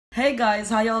Hey guys,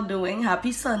 how y'all doing?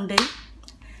 Happy Sunday.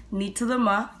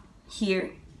 Nitadama here.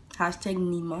 Hashtag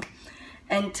Nima.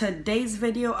 And today's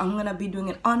video, I'm gonna be doing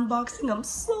an unboxing. I'm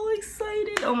so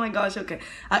excited. Oh my gosh, okay.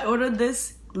 I ordered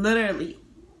this literally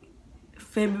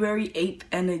February 8th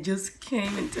and it just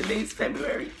came in today's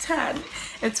February 10th.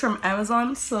 It's from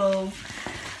Amazon, so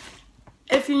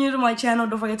if you're new to my channel,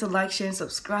 don't forget to like, share, and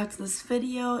subscribe to this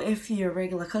video. If you're a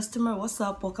regular customer, what's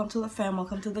up? Welcome to the fam,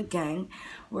 welcome to the gang.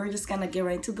 We're just gonna get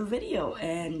right into the video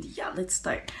and yeah, let's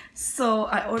start. So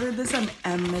I ordered this on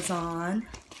Amazon.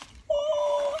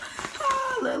 Oh,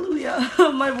 hallelujah.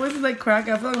 My voice is like crack.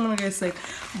 I feel like I'm gonna get sick.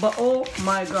 But oh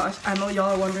my gosh, I know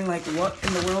y'all are wondering like, what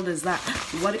in the world is that?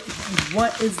 What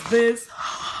is this?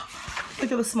 Look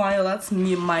at the smile. That's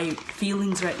me, my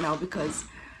feelings right now, because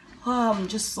oh, I'm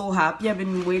just so happy. I've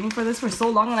been waiting for this for so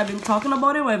long and I've been talking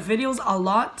about it in my videos a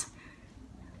lot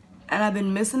and I've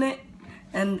been missing it.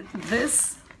 And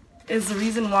this is the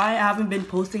reason why I haven't been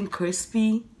posting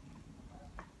crispy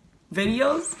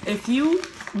videos. If you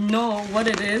know what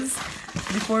it is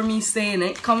before me saying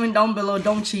it, comment down below.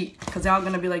 Don't cheat, because y'all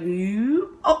gonna be like,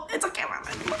 you? Oh, it's a camera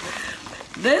lens.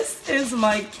 This is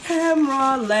my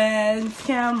camera lens.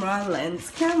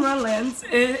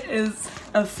 It is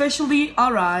officially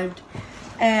arrived,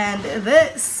 and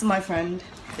this, my friend,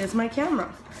 is my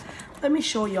camera. Let me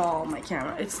show y'all my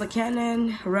camera. It's the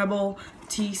Canon Rebel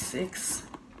T6,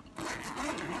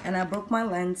 and I broke my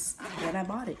lens when I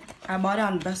bought it. I bought it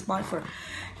on Best Buy for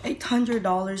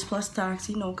 $800 plus tax,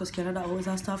 you know, because Canada always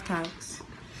has tough tax.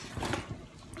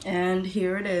 And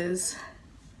here it is.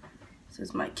 This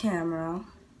is my camera,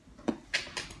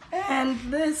 and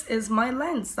this is my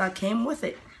lens that came with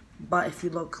it. But if you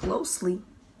look closely,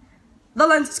 the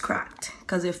lens is cracked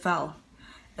because it fell.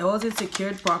 It wasn't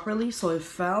secured properly, so it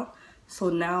fell. So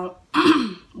now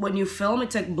when you film,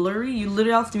 it's like blurry. You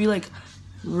literally have to be like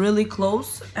really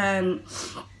close. And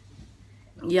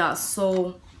yeah,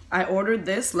 so I ordered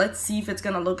this. Let's see if it's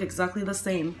gonna look exactly the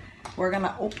same. We're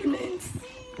gonna open it and see.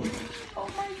 Oh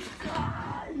my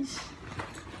gosh,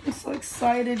 I'm so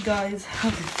excited, guys.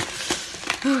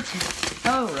 Okay,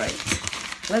 all right.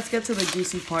 Let's get to the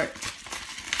juicy part,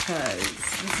 because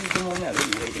this is the moment I've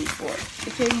been waiting for.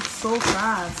 It came so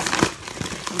fast.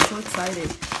 I'm so excited.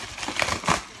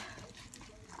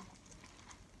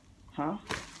 Huh?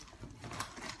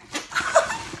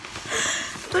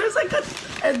 There's like a,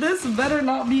 and this better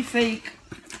not be fake.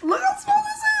 Look how small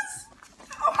this is.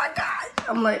 Oh my god.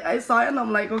 I'm like, I saw it and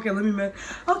I'm like, okay, let me make.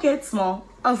 Okay, it's small.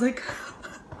 I was like,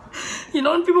 you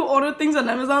know when people order things on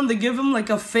Amazon, they give them like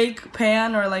a fake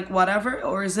pan or like whatever,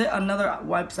 or is it another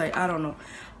website? I don't know.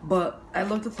 But I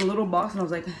looked at the little box and I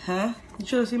was like, huh? You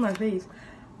should have seen my face.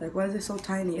 Like, why is it so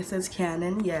tiny? It says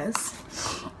Canon, yes.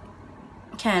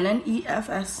 Canon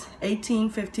EFS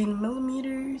 18-15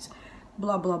 millimeters.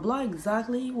 Blah, blah, blah.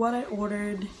 Exactly what I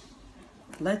ordered.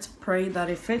 Let's pray that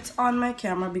it fits on my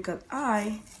camera, because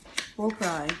I will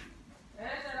cry.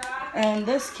 And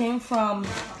this came from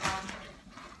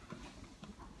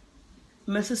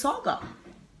Mississauga.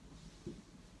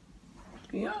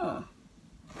 Yeah.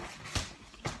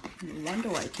 No wonder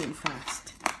why it came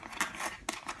fast.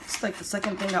 It's like the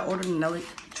second thing I ordered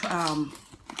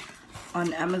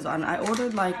on Amazon. I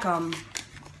ordered like trying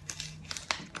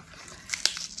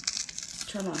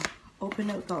to open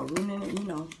it without ruining it, you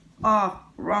know. Oh,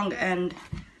 wrong end.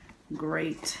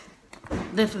 Great.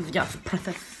 This is just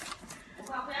process.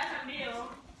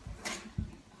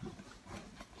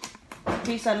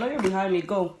 Peace, I know you're behind me.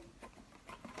 Go.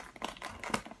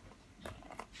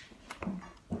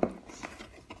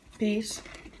 Peace.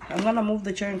 I'm gonna move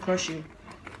the chair and crush you.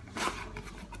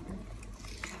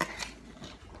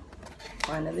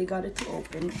 Finally got it to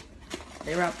open.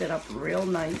 They wrapped it up real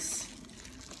nice.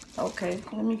 Okay,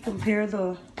 let me compare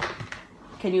the...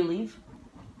 Can you leave?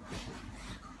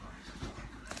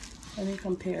 Let me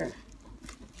compare.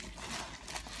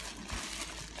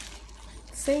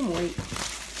 Same weight.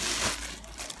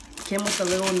 Came with a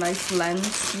little nice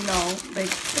lens, you know, they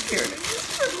prepared it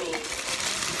just for me.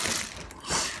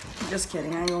 Just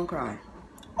kidding, I ain't gonna cry.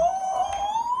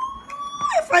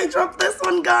 Oh, if I drop this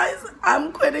one, guys,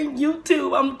 I'm quitting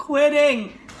YouTube. I'm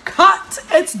quitting. Cut.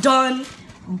 It's done.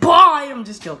 Bye. I'm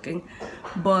just joking.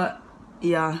 But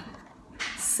yeah,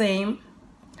 same.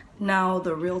 Now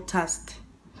the real test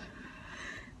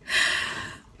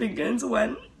begins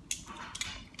when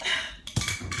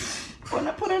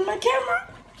I put in my camera.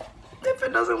 If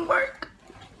it doesn't work,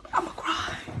 I'm gonna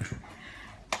cry.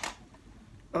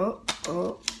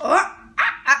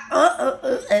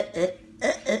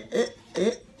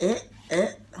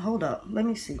 Hold up, let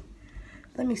me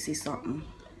see something.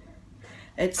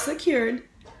 It's secured.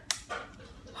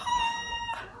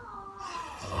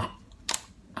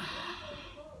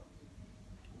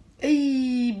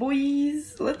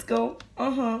 let's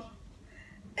go.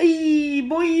 Hey,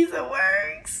 boys, it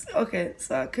works. Okay,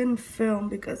 so I couldn't film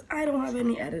because I don't have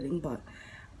any editing, but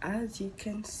as you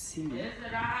can see,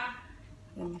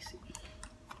 let me see.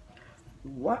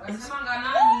 What is?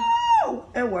 Oh,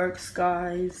 it works,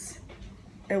 guys.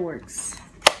 It works.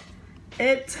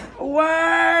 It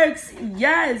works.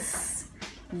 Yes.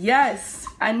 Yes.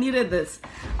 I needed this.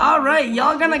 All right,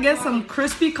 y'all gonna get some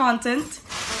crispy content.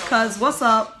 Cause what's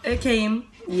up? It came.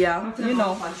 Yeah, you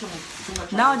know.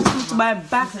 Now I just need to buy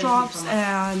backdrops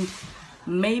and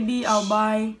maybe I'll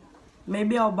buy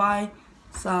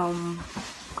some,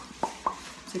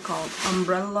 what's it called?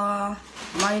 Umbrella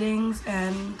lightings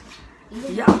and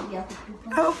yeah.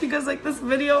 I hope you guys like this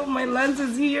video. My lens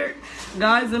is here.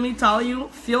 Guys, let me tell you,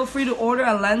 feel free to order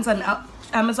a lens on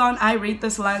Amazon. I rate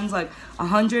this lens like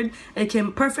 100. It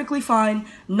came perfectly fine,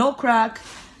 no crack.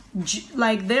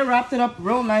 Like they wrapped it up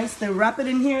real nice. They wrap it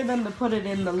in here, then they put it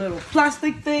in the little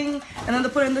plastic thing, and then they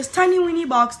put it in this tiny weeny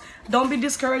box. Don't be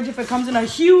discouraged if it comes in a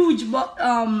huge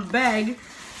bag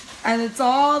and it's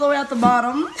all the way at the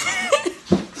bottom.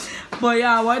 But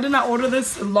yeah, why didn't I order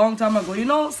this a long time ago? You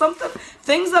know,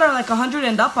 things that are like 100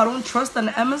 and up, I don't trust on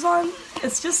Amazon.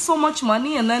 It's just so much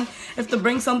money, and then if they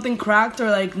bring something cracked or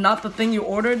like not the thing you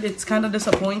ordered, it's kind of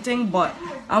disappointing. But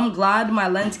I'm glad my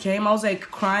lens came. I was like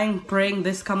crying, praying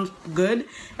this comes good,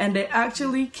 and it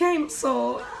actually came.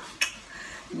 So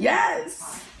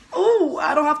yes. Oh,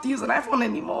 I don't have to use an iPhone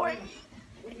anymore.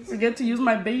 I get to use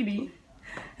my baby.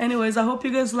 Anyways, I hope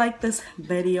you guys like this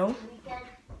video.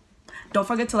 Don't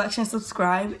forget to like, share, and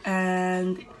subscribe,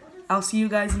 and I'll see you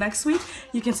guys next week.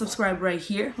 You can subscribe right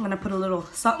here. I'm gonna put a little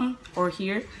something or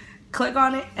here. Click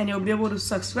on it and you'll be able to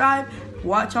subscribe.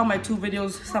 Watch all my 2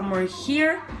 videos somewhere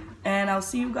here, and I'll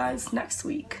see you guys next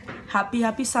week.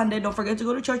 Happy Sunday. Don't forget to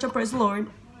go to church and praise the Lord.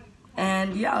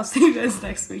 And yeah, I'll see you guys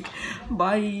next week.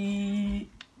 Bye.